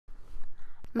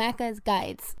Macca's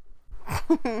Guides.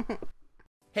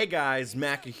 Hey guys,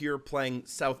 Macca here playing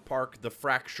South Park: The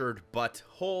Fractured But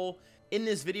Whole. In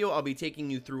this video, I'll be taking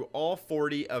you through all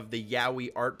 40 of the Yaoi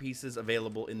art pieces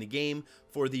available in the game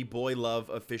for the Boy Love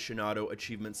Aficionado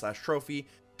achievement/trophy.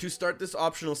 To start this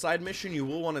optional side mission, you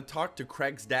will want to talk to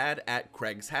Craig's dad at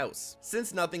Craig's house.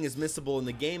 Since nothing is missable in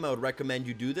the game, I would recommend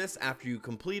you do this after you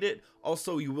complete it.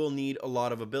 Also, you will need a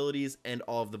lot of abilities and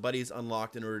all of the buddies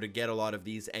unlocked in order to get a lot of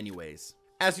these anyways.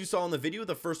 As you saw in the video,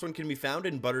 the first one can be found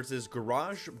in Butters'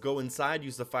 garage. Go inside,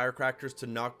 use the firecrackers to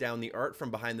knock down the art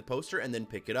from behind the poster, and then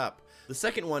pick it up. The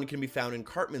second one can be found in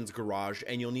Cartman's garage,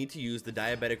 and you'll need to use the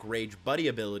Diabetic Rage Buddy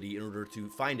ability in order to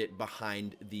find it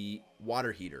behind the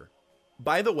water heater.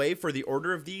 By the way, for the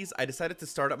order of these, I decided to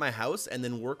start at my house and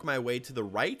then work my way to the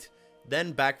right.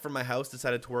 Then back from my house,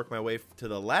 decided to work my way to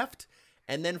the left.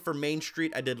 And then for Main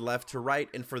Street, I did left to right,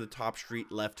 and for the top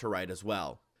street, left to right as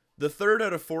well. The third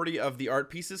out of 40 of the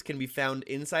art pieces can be found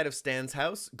inside of Stan's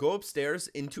house. Go upstairs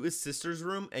into his sister's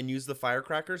room and use the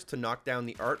firecrackers to knock down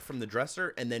the art from the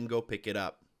dresser and then go pick it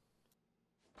up.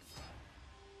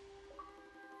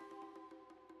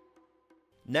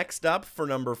 Next up, for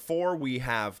number 4, we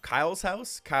have Kyle's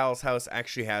house. Kyle's house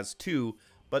actually has 2,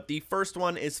 but the first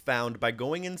one is found by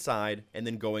going inside and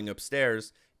then going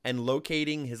upstairs and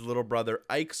locating his little brother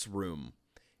Ike's room.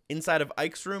 Inside of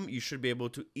Ike's room, you should be able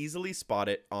to easily spot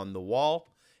it on the wall,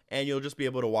 and you'll just be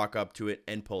able to walk up to it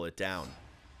and pull it down.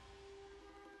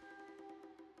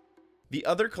 The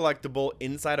other collectible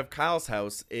inside of Kyle's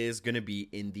house is going to be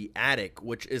in the attic,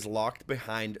 which is locked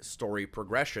behind story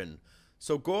progression.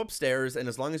 So go upstairs, and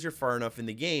as long as you're far enough in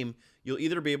the game, you'll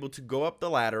either be able to go up the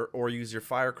ladder or use your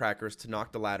firecrackers to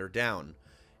knock the ladder down.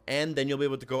 And then you'll be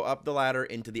able to go up the ladder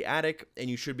into the attic, and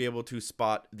you should be able to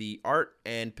spot the art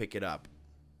and pick it up.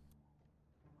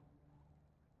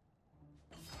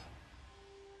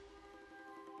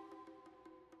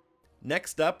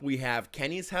 Next up, we have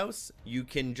Kenny's house. You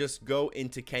can just go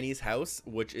into Kenny's house,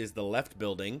 which is the left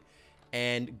building,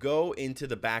 and go into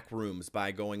the back rooms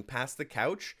by going past the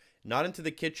couch, not into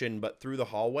the kitchen, but through the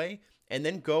hallway, and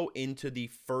then go into the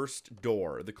first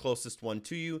door, the closest one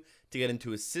to you, to get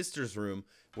into his sister's room,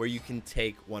 where you can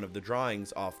take one of the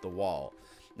drawings off the wall.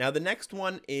 Now, the next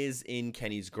one is in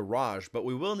Kenny's garage, but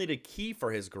we will need a key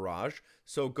for his garage,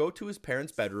 so go to his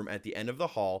parents' bedroom at the end of the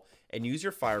hall and use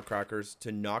your firecrackers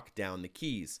to knock down the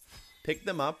keys. Pick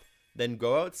them up, then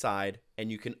go outside,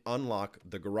 and you can unlock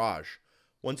the garage.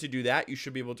 Once you do that, you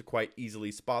should be able to quite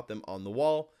easily spot them on the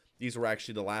wall. These were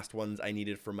actually the last ones I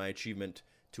needed for my achievement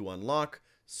to unlock,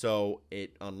 so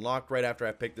it unlocked right after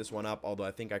I picked this one up, although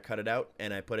I think I cut it out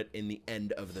and I put it in the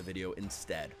end of the video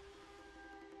instead.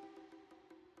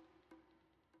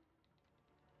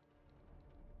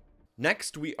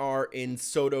 Next, we are in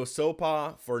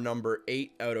SoDoSoPa for number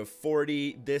 8 out of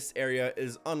 40. This area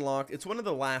is unlocked. It's one of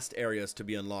the last areas to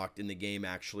be unlocked in the game,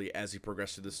 actually, as you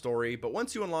progress through the story. But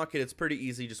once you unlock it, it's pretty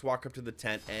easy. Just walk up to the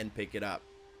tent and pick it up.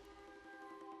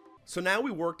 So now we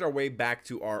worked our way back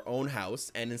to our own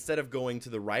house, and instead of going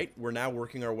to the right, we're now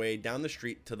working our way down the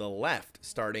street to the left,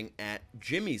 starting at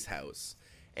Jimmy's house.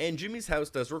 And Jimmy's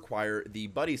house does require the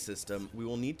buddy system. We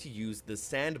will need to use the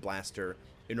Sandblaster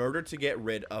in order to get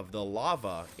rid of the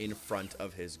lava in front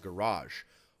of his garage.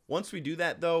 Once we do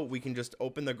that, though, we can just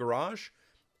open the garage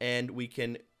and we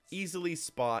can easily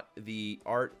spot the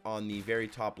art on the very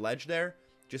top ledge there.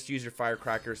 Just use your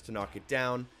firecrackers to knock it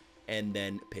down and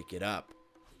then pick it up.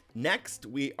 Next,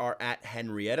 we are at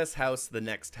Henrietta's house, the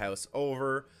next house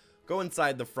over. Go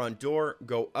inside the front door,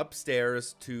 go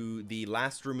upstairs to the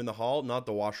last room in the hall, not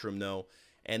the washroom though,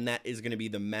 and that is going to be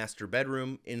the master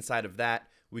bedroom. Inside of that,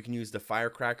 we can use the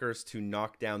firecrackers to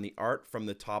knock down the art from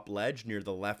the top ledge near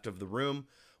the left of the room.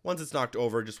 Once it's knocked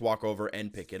over, just walk over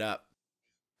and pick it up.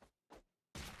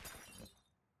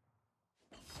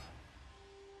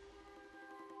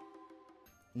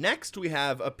 Next, we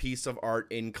have a piece of art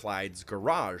in Clyde's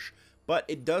garage, but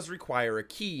it does require a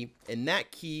key, and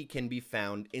that key can be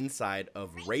found inside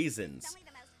of Raisins.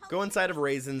 Go inside of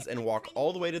Raisins and walk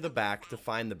all the way to the back to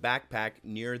find the backpack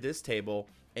near this table,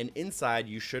 and inside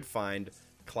you should find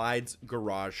Clyde's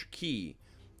garage key.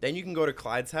 Then you can go to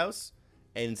Clyde's house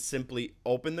and simply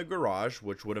open the garage,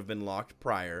 which would have been locked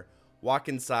prior, walk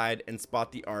inside and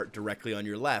spot the art directly on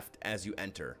your left as you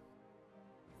enter.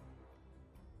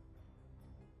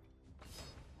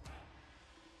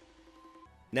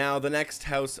 Now, the next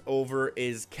house over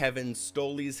is Kevin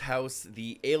Stoley's house,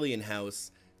 the alien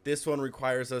house. This one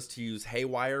requires us to use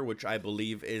Haywire, which I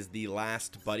believe is the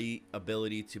last buddy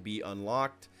ability to be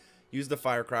unlocked. Use the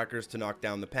firecrackers to knock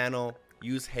down the panel.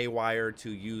 Use Haywire to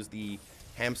use the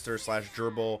hamster slash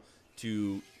gerbil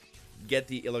to get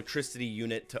the electricity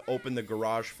unit to open the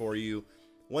garage for you.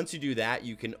 Once you do that,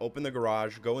 you can open the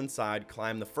garage, go inside,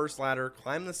 climb the first ladder,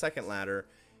 climb the second ladder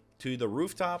to the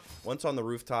rooftop. Once on the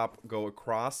rooftop, go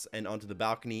across and onto the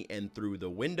balcony and through the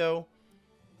window.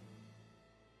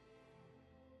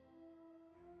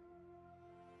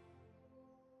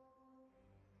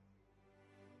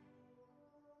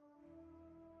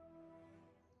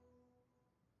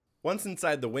 Once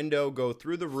inside the window, go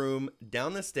through the room,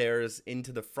 down the stairs,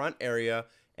 into the front area,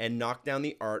 and knock down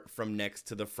the art from next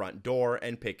to the front door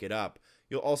and pick it up.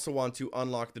 You'll also want to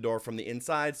unlock the door from the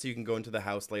inside so you can go into the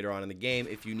house later on in the game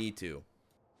if you need to.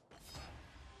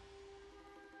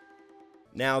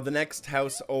 Now, the next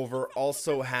house over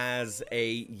also has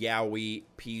a Yaoi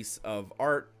piece of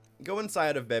art. Go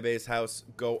inside of Bebe's house,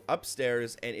 go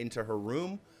upstairs and into her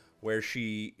room where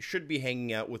she should be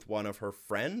hanging out with one of her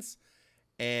friends.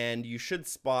 And you should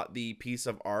spot the piece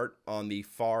of art on the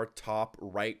far top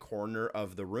right corner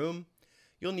of the room.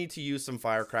 You'll need to use some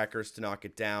firecrackers to knock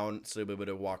it down, so you'll be able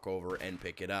to walk over and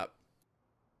pick it up.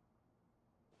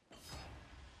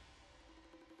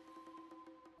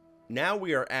 Now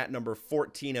we are at number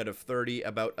 14 out of 30,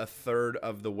 about a third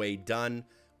of the way done.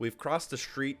 We've crossed the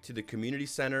street to the community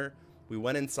center. We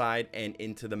went inside and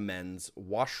into the men's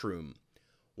washroom.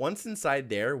 Once inside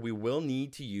there, we will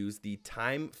need to use the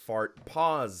time fart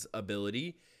pause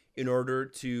ability in order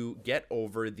to get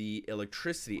over the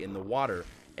electricity in the water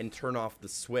and turn off the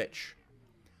switch.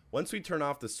 Once we turn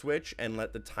off the switch and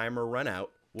let the timer run out,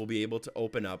 we'll be able to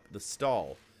open up the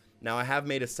stall. Now, I have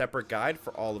made a separate guide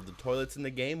for all of the toilets in the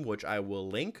game, which I will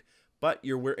link, but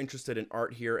we're interested in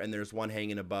art here, and there's one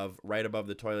hanging above, right above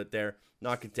the toilet there.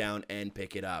 Knock it down and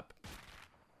pick it up.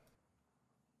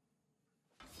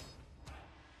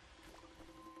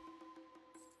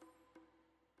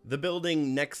 The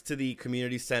building next to the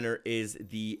community center is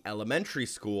the elementary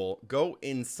school. Go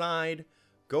inside,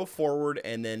 go forward,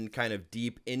 and then kind of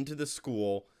deep into the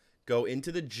school. Go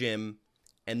into the gym,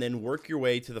 and then work your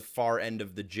way to the far end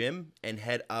of the gym and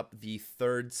head up the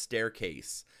third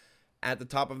staircase. At the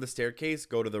top of the staircase,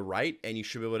 go to the right, and you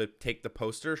should be able to take the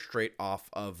poster straight off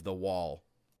of the wall.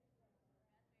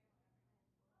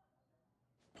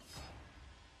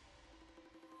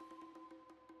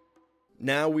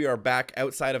 Now we are back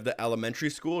outside of the elementary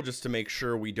school just to make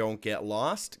sure we don't get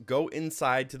lost. Go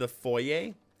inside to the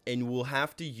foyer, and we'll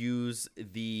have to use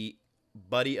the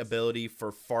buddy ability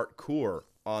for fart cure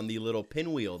on the little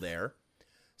pinwheel there.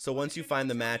 So once you find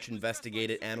the match,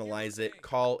 investigate it, analyze it,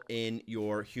 call in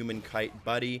your human kite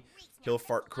buddy. He'll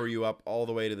fart cure you up all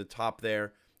the way to the top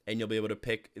there, and you'll be able to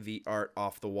pick the art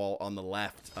off the wall on the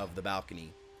left of the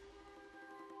balcony.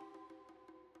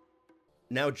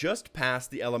 Now, just past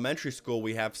the elementary school,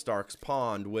 we have Stark's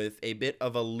Pond with a bit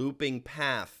of a looping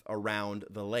path around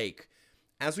the lake.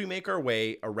 As we make our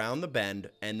way around the bend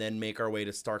and then make our way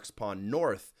to Stark's Pond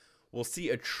North, we'll see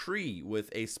a tree with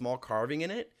a small carving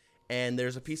in it, and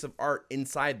there's a piece of art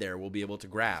inside there we'll be able to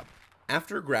grab.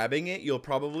 After grabbing it, you'll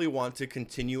probably want to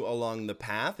continue along the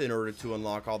path in order to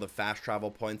unlock all the fast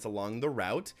travel points along the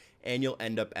route, and you'll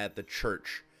end up at the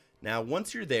church. Now,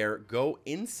 once you're there, go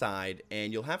inside,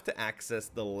 and you'll have to access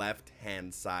the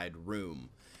left-hand side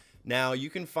room. Now, you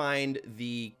can find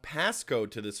the passcode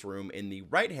to this room in the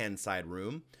right-hand side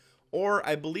room, or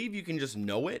I believe you can just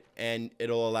know it, and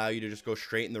it'll allow you to just go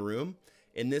straight in the room.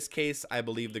 In this case, I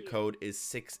believe the code is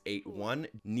 681,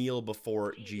 kneel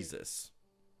before Jesus.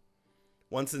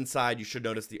 Once inside, you should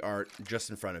notice the art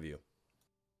just in front of you.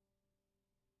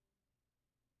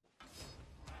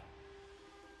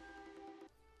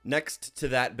 Next to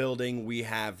that building, we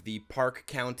have the Park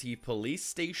County Police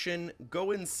Station.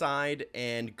 Go inside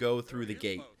and go through the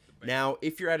gate. Now,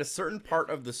 if you're at a certain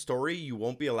part of the story, you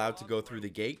won't be allowed to go through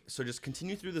the gate. So just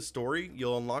continue through the story.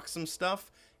 You'll unlock some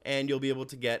stuff, and you'll be able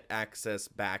to get access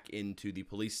back into the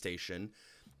police station.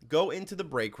 Go into the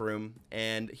break room,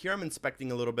 and here I'm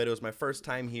inspecting a little bit. It was my first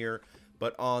time here,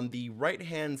 but on the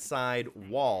right-hand side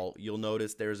wall, you'll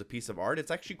notice there's a piece of art.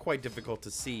 It's actually quite difficult to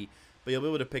see, but you'll be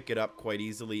able to pick it up quite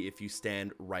easily if you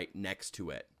stand right next to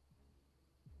it.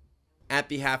 At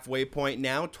the halfway point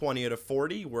now, 20 out of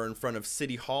 40, we're in front of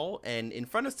City Hall, and in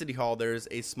front of City Hall, there's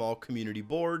a small community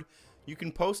board. You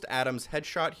can post Adam's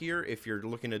headshot here if you're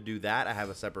looking to do that. I have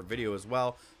a separate video as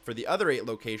well for the other 8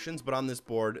 locations, but on this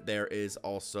board, there is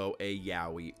also a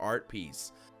Yaoi art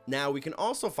piece. Now, we can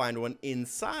also find one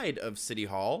inside of City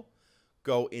Hall.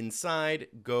 Go inside,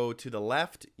 go to the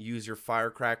left, use your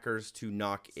firecrackers to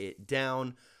knock it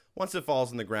down. Once it falls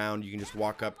on the ground, you can just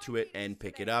walk up to it and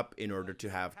pick it up in order to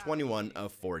have 21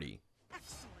 of 40.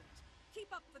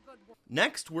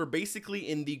 Next, we're basically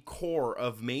in the core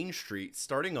of Main Street,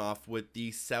 starting off with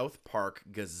the South Park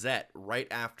Gazette, right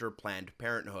after Planned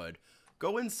Parenthood.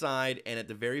 Go inside, and at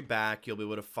the very back, you'll be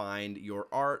able to find your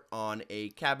art on a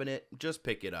cabinet. Just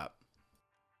pick it up.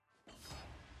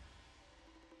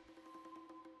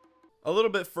 A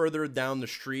little bit further down the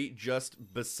street,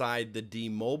 just beside the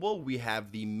D-Mobile, we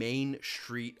have the Main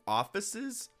Street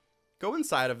offices. Go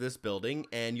inside of this building,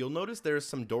 and you'll notice there's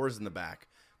some doors in the back.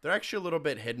 They're actually a little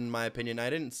bit hidden, in my opinion. I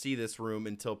didn't see this room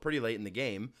until pretty late in the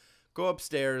game. Go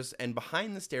upstairs, and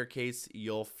behind the staircase,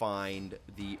 you'll find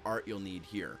the art you'll need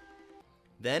here.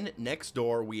 Then, next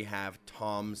door, we have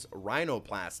Tom's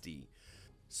Rhinoplasty.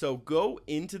 So, go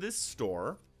into this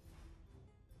store.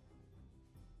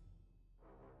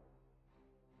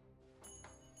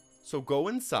 So, go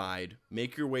inside,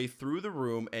 make your way through the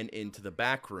room, and into the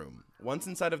back room. Once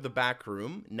inside of the back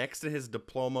room, next to his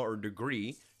diploma or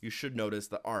degree, you should notice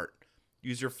the art.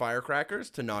 Use your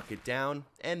firecrackers to knock it down,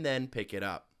 and then pick it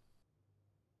up.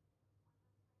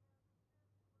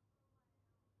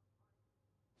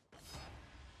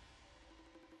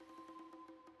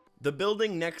 The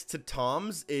building next to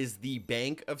Tom's is the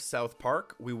Bank of South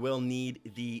Park. We will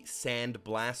need the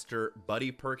Sandblaster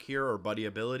buddy perk here, or buddy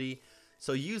ability.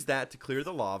 So use that to clear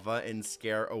the lava and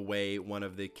scare away one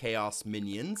of the chaos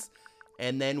minions.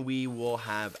 And then we will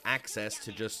have access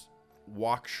to just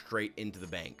walk straight into the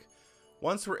bank.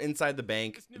 Once we're inside the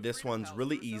bank, this one's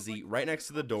really easy. Right next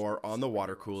to the door on the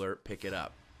water cooler, pick it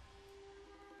up.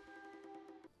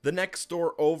 The next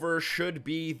store over should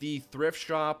be the thrift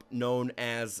shop known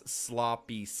as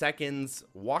Sloppy Seconds.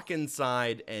 Walk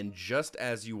inside, and just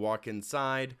as you walk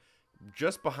inside,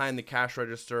 just behind the cash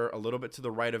register, a little bit to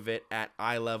the right of it at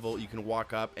eye level, you can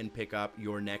walk up and pick up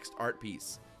your next art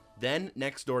piece. Then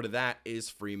next door to that is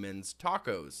Freeman's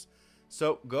Tacos.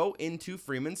 So go into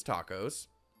Freeman's Tacos.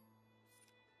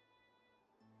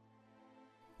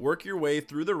 Work your way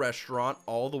through the restaurant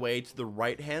all the way to the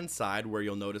right-hand side where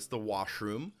you'll notice the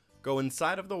washroom. Go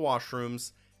inside of the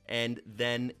washrooms, and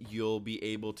then you'll be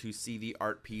able to see the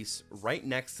art piece right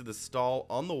next to the stall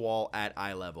on the wall at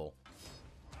eye level.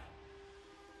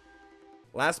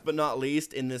 Last but not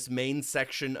least, in this main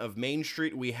section of Main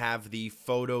Street, we have the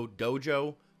Photo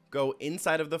Dojo. Go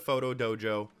inside of the Photo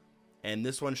Dojo, and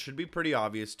this one should be pretty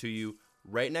obvious to you.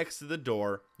 Right next to the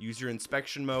door, use your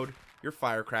inspection mode, your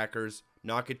firecrackers,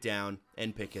 knock it down,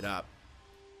 and pick it up.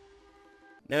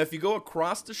 Now, if you go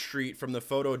across the street from the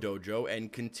Photo Dojo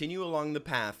and continue along the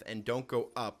path and don't go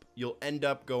up, you'll end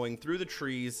up going through the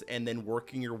trees and then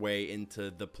working your way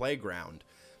into the playground.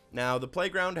 Now, the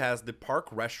playground has the park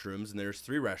restrooms, and there's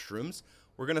 3 restrooms.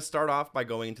 We're going to start off by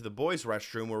going into the boys'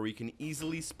 restroom, where we can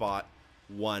easily spot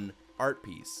one art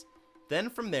piece. Then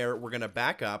from there, we're going to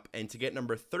back up, and to get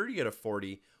number 30 out of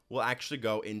 40, we'll actually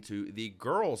go into the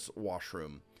girls'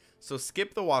 washroom. So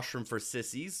skip the washroom for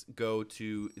sissies, go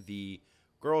to the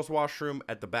girls' washroom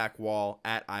at the back wall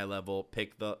at eye level,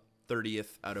 pick the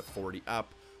 30th out of 40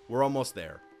 up. We're almost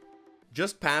there.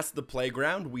 Just past the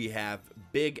playground, we have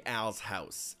Big Al's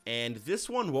house, and this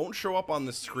one won't show up on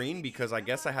the screen because I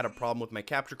guess I had a problem with my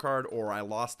capture card or I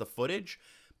lost the footage,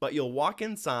 but you'll walk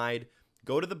inside,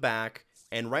 go to the back,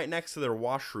 and right next to their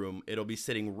washroom, it'll be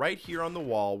sitting right here on the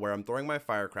wall where I'm throwing my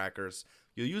firecrackers.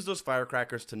 You'll use those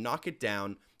firecrackers to knock it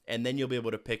down, and then you'll be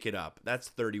able to pick it up. That's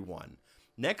 31.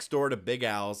 Next door to Big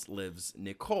Al's lives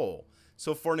Nicole.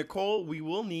 So for Nicole, we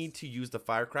will need to use the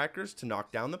firecrackers to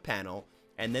knock down the panel,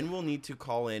 and then we'll need to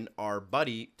call in our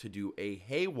buddy to do a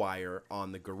haywire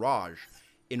on the garage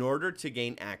in order to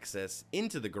gain access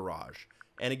into the garage.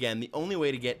 And again, the only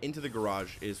way to get into the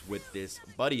garage is with this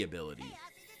buddy ability.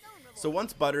 So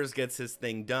once Butters gets his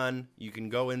thing done, you can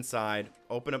go inside,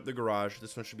 open up the garage.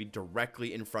 This one should be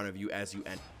directly in front of you as you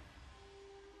enter.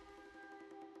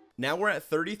 Now we're at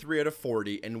 33 out of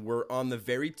 40, and we're on the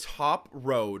very top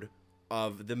road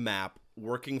of the map,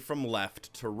 working from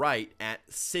left to right at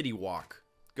City Walk.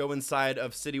 Go inside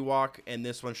of City Walk, and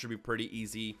this one should be pretty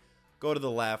easy. Go to the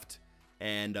left,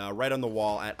 and right on the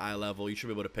wall at eye level, you should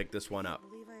be able to pick this one up.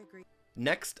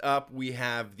 Next up, we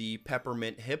have the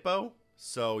Peppermint Hippo.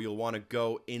 So you'll want to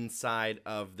go inside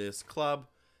of this club.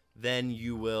 Then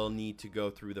you will need to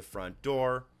go through the front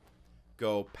door,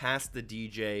 go past the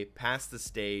DJ, past the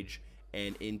stage,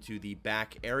 and into the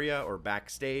back area or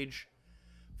backstage.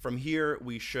 From here,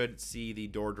 we should see the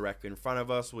door directly in front of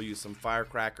us. We'll use some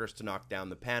firecrackers to knock down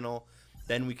the panel.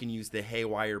 Then we can use the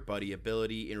Haywire Buddy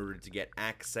ability in order to get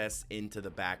access into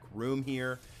the back room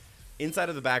here. Inside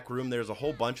of the back room, there's a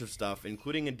whole bunch of stuff,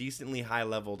 including a decently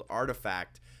high-leveled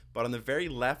artifact. But on the very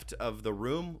left of the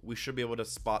room, we should be able to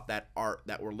spot that art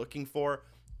that we're looking for,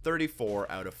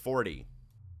 34 out of 40.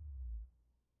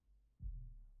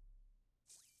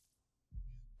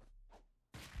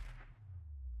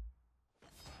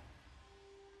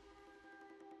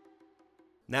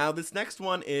 Now, this next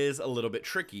one is a little bit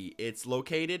tricky. It's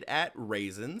located at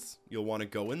Raisins. You'll want to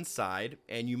go inside,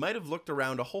 and you might have looked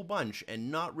around a whole bunch and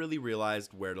not really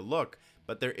realized where to look,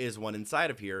 but there is one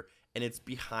inside of here, and it's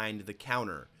behind the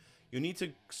counter. You'll need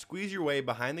to squeeze your way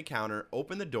behind the counter,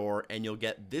 open the door, and you'll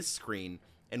get this screen,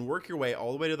 and work your way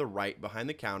all the way to the right behind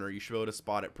the counter. You should be able to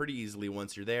spot it pretty easily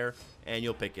once you're there, and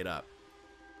you'll pick it up.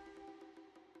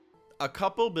 A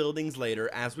couple buildings later,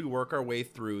 as we work our way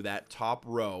through that top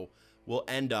row, we'll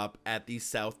end up at the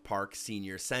South Park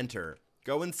Senior Center.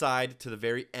 Go inside to the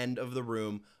very end of the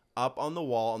room, up on the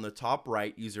wall on the top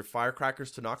right, use your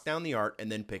firecrackers to knock down the art,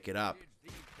 and then pick it up.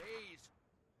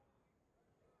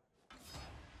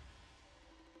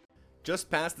 Just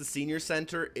past the Senior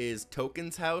Center is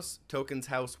Token's house. Token's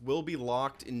house will be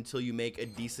locked until you make a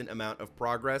decent amount of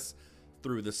progress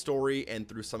through the story and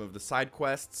through some of the side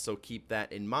quests, so keep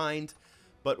that in mind.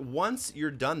 But once you're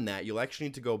done that, you'll actually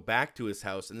need to go back to his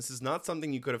house, and this is not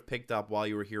something you could have picked up while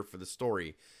you were here for the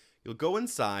story. You'll go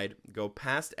inside, go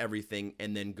past everything,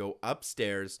 and then go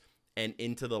upstairs and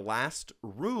into the last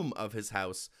room of his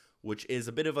house, which is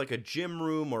a bit of like a gym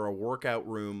room or a workout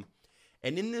room.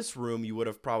 And in this room, you would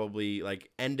have probably like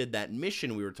ended that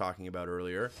mission we were talking about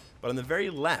earlier, but on the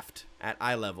very left at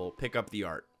eye level, pick up the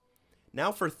art.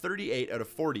 Now for 38 out of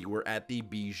 40, we're at the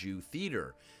Bijou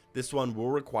Theater. This one will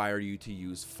require you to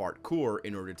use Fartcour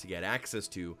in order to get access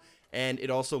to, and it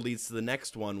also leads to the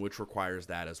next one, which requires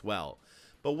that as well.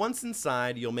 But once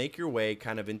inside, you'll make your way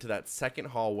kind of into that second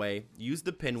hallway, use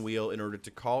the pinwheel in order to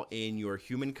call in your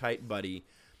human kite buddy,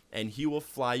 and he will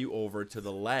fly you over to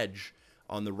the ledge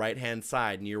on the right hand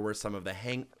side near where some of the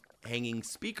hanging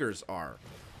speakers are.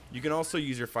 You can also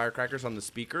use your firecrackers on the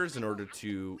speakers in order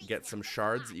to get some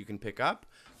shards that you can pick up,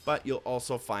 but you'll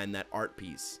also find that art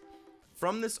piece.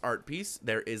 From this art piece,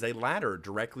 there is a ladder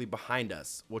directly behind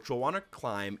us, which we'll want to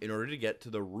climb in order to get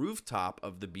to the rooftop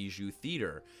of the Bijou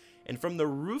Theater. And from the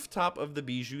rooftop of the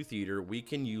Bijou Theater, we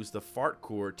can use the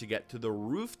Fartcour to get to the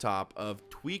rooftop of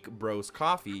Tweak Bros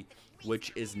Coffee,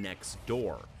 which is next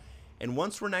door. And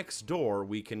once we're next door,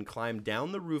 we can climb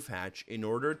down the roof hatch in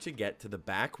order to get to the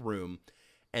back room,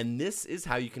 and this is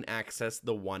how you can access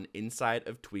the one inside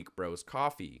of Tweak Bros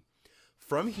Coffee.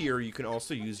 From here, you can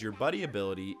also use your buddy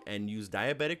ability and use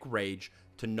Diabetic Rage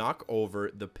to knock over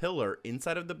the pillar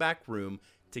inside of the back room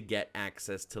to get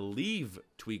access to leave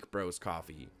Tweak Bros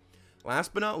Coffee.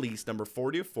 Last but not least, number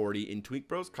 40 of 40 in Tweak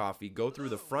Bros Coffee, go through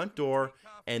the front door,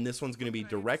 and this one's going to be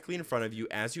directly in front of you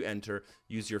as you enter.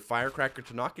 Use your firecracker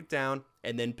to knock it down,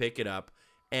 and then pick it up,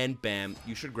 and bam,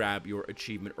 you should grab your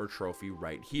achievement or trophy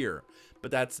right here.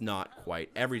 But that's not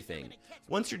quite everything.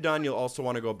 Once you're done, you'll also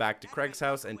want to go back to Craig's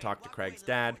house and talk to Craig's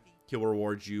dad. He'll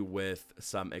reward you with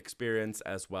some experience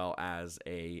as well as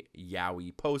a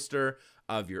Yaoi poster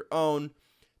of your own.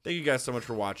 Thank you guys so much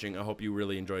for watching. I hope you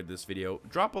really enjoyed this video.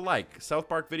 Drop a like. South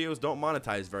Park videos don't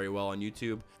monetize very well on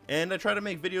YouTube, and I try to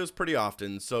make videos pretty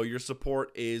often, so your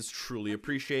support is truly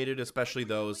appreciated, especially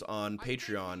those on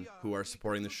Patreon who are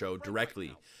supporting the show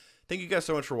directly. Thank you guys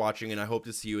so much for watching, and I hope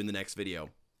to see you in the next video.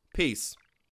 Peace.